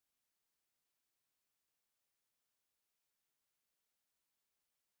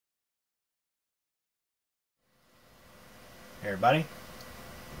everybody.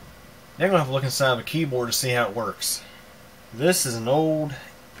 Now I'm going to have a look inside of a keyboard to see how it works. This is an old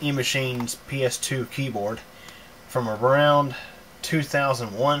eMachines PS2 keyboard from around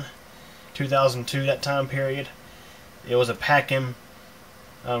 2001, 2002, that time period. It was a pack-in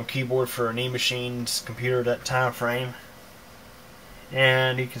keyboard for an eMachines computer at that time frame.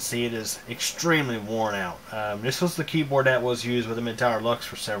 And you can see it is extremely worn out. This was the keyboard that was used with the Mintaur Lux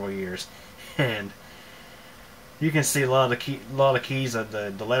for several years. And you can see a lot of the keys,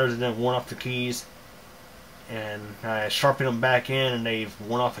 the letters have been worn off the keys, and I sharpened them back in, and they've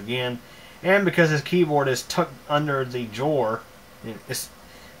worn off again. And because this keyboard is tucked under the drawer, it's,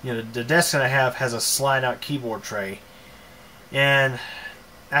 the desk that I have has a slide-out keyboard tray, and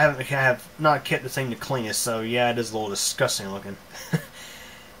I have not kept the thing the cleanest. So yeah, it is a little disgusting looking.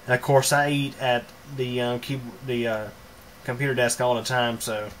 And of course, I eat at the computer desk all the time,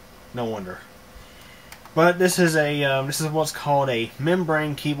 so no wonder. But this is what's called a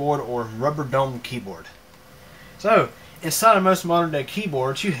membrane keyboard or rubber dome keyboard. So inside of most modern day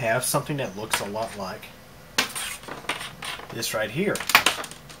keyboards, you have something that looks a lot like this right here.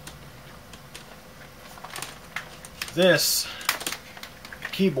 This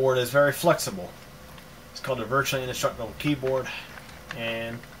keyboard is very flexible. It's called a virtually indestructible keyboard,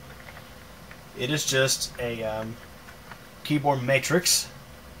 and it is just a keyboard matrix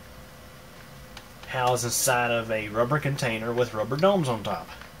housed inside of a rubber container with rubber domes on top.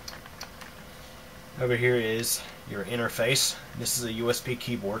 Over here is your interface. This is a USB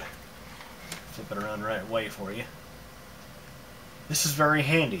keyboard. Flip it around the right way for you. This is very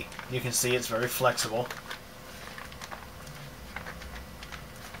handy. You can see it's very flexible.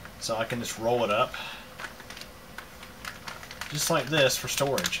 So I can just roll it up just like this for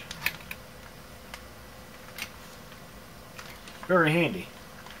storage. Very handy.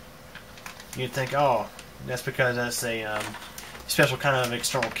 You'd think, oh, that's because that's a special kind of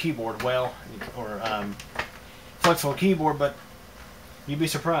external keyboard, or flexible keyboard, but you'd be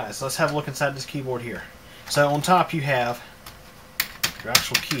surprised. Let's have a look inside this keyboard here. So on top you have your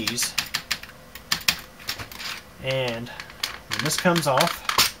actual keys, and when this comes off,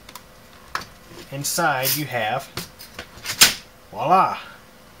 inside you have, voila,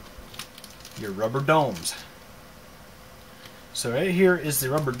 your rubber domes. So right here is the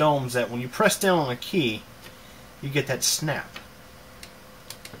rubber domes that when you press down on a key, you get that snap.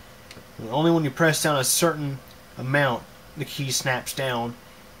 And only when you press down a certain amount, the key snaps down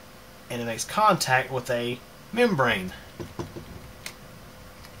and it makes contact with a membrane.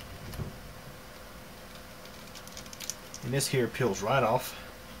 And this here peels right off.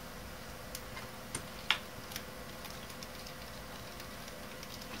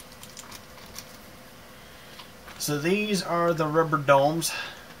 So these are the rubber domes,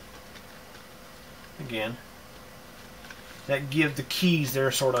 again, that give the keys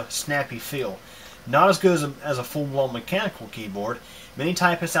their sort of snappy feel. Not as good as a full-blown mechanical keyboard. Many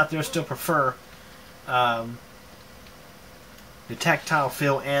typists out there still prefer the tactile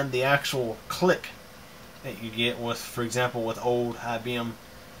feel and the actual click that you get with, for example, with old IBM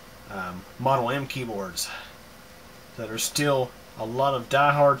Model M keyboards. So there's still a lot of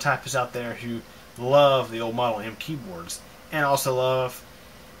die-hard typists out there who love the old Model M keyboards, and also love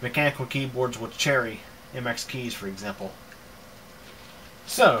mechanical keyboards with Cherry MX keys, for example.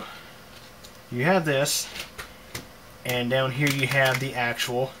 So you have this, and down here you have the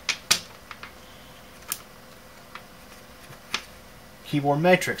actual keyboard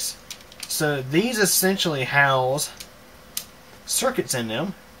matrix. So these essentially house circuits in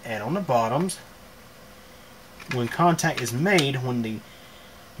them, and on the bottoms, when contact is made, when the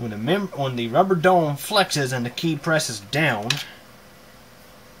rubber dome flexes and the key presses down,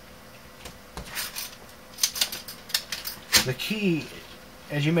 the key,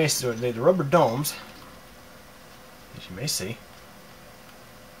 as you may see, the rubber domes, as you may see,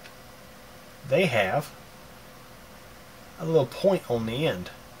 they have a little point on the end.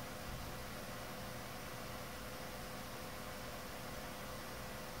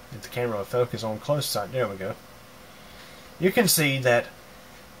 If the camera will focus on close side, there we go. You can see that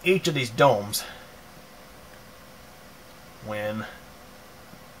each of these domes, when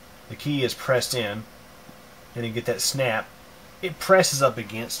the key is pressed in and you get that snap, it presses up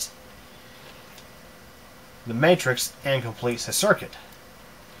against the matrix and completes the circuit.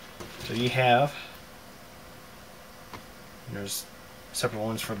 So you have, there's separate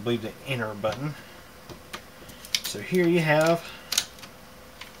ones for, I believe, the enter button. So here you have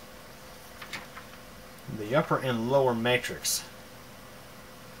the upper and lower matrix.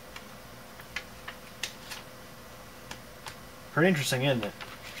 Pretty interesting, isn't it?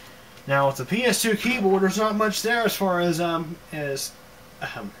 Now with the PS2 keyboard, there's not much there as far as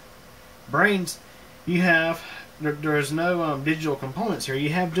brains. You have there's no digital components here. You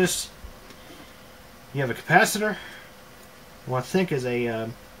have a capacitor, what I think is a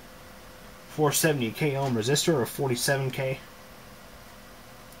 470k ohm resistor, or 47k.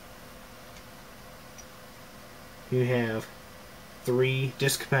 You have 3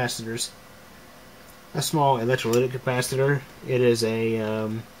 disc capacitors, a small electrolytic capacitor. It is a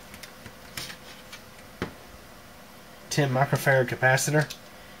 10 microfarad capacitor.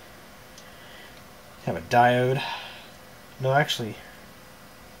 Have a diode. No, actually,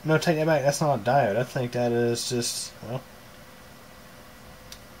 no, take that back. That's not a diode. I think that is just, well,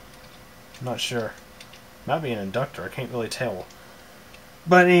 I'm not sure. Might be an inductor. I can't really tell.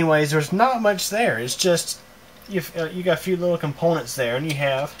 But anyways, there's not much there. It's just you got a few little components there, and you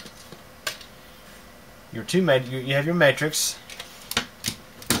have your you have your matrix.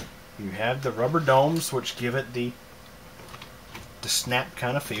 You have the rubber domes, which give it the snap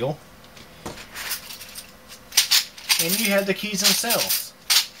kind of feel, and you have the keys themselves.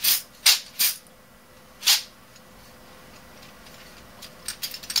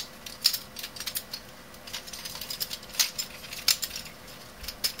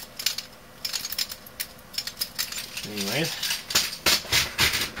 Anyways,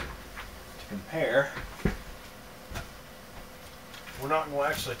 to compare, we're not going to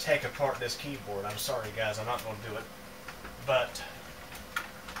actually take apart this keyboard. I'm sorry guys, I'm not going to do it. But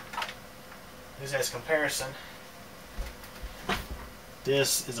this as comparison,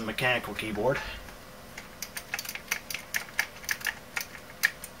 this is a mechanical keyboard.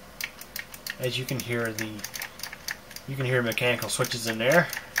 As you can hear mechanical switches in there.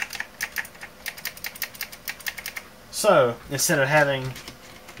 So instead of having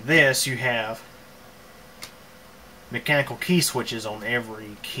this, you have mechanical key switches on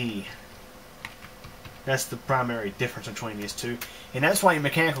every key. That's the primary difference between these two, and that's why your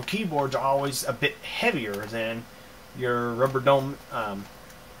mechanical keyboards are always a bit heavier than your rubber dome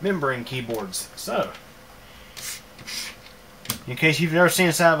membrane keyboards. So, in case you've never seen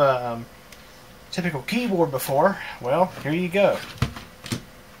inside of a typical keyboard before, well, here you go.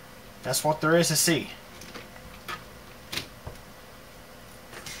 That's what there is to see.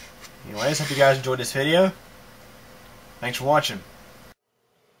 Anyways, hope you guys enjoyed this video. Thanks for watching.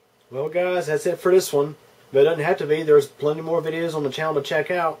 Well guys, that's it for this one. But it doesn't have to be. There's plenty more videos on the channel to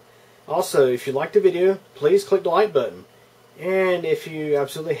check out. Also, if you liked the video, please click the like button. And if you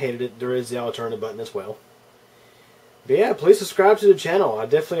absolutely hated it, there is the alternative button as well. But yeah, please subscribe to the channel. I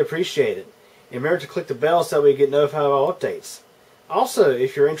definitely appreciate it. And remember to click the bell so that we get notified of all updates. Also,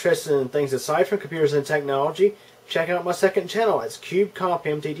 if you're interested in things aside from computers and technology, check out my second channel. It's CubeComp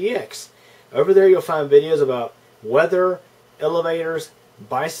MTDX. Over there you'll find videos about weather, elevators,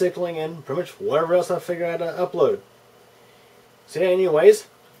 bicycling, and pretty much whatever else I figure out to upload. So yeah, anyways,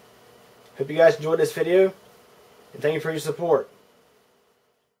 hope you guys enjoyed this video, and thank you for your support.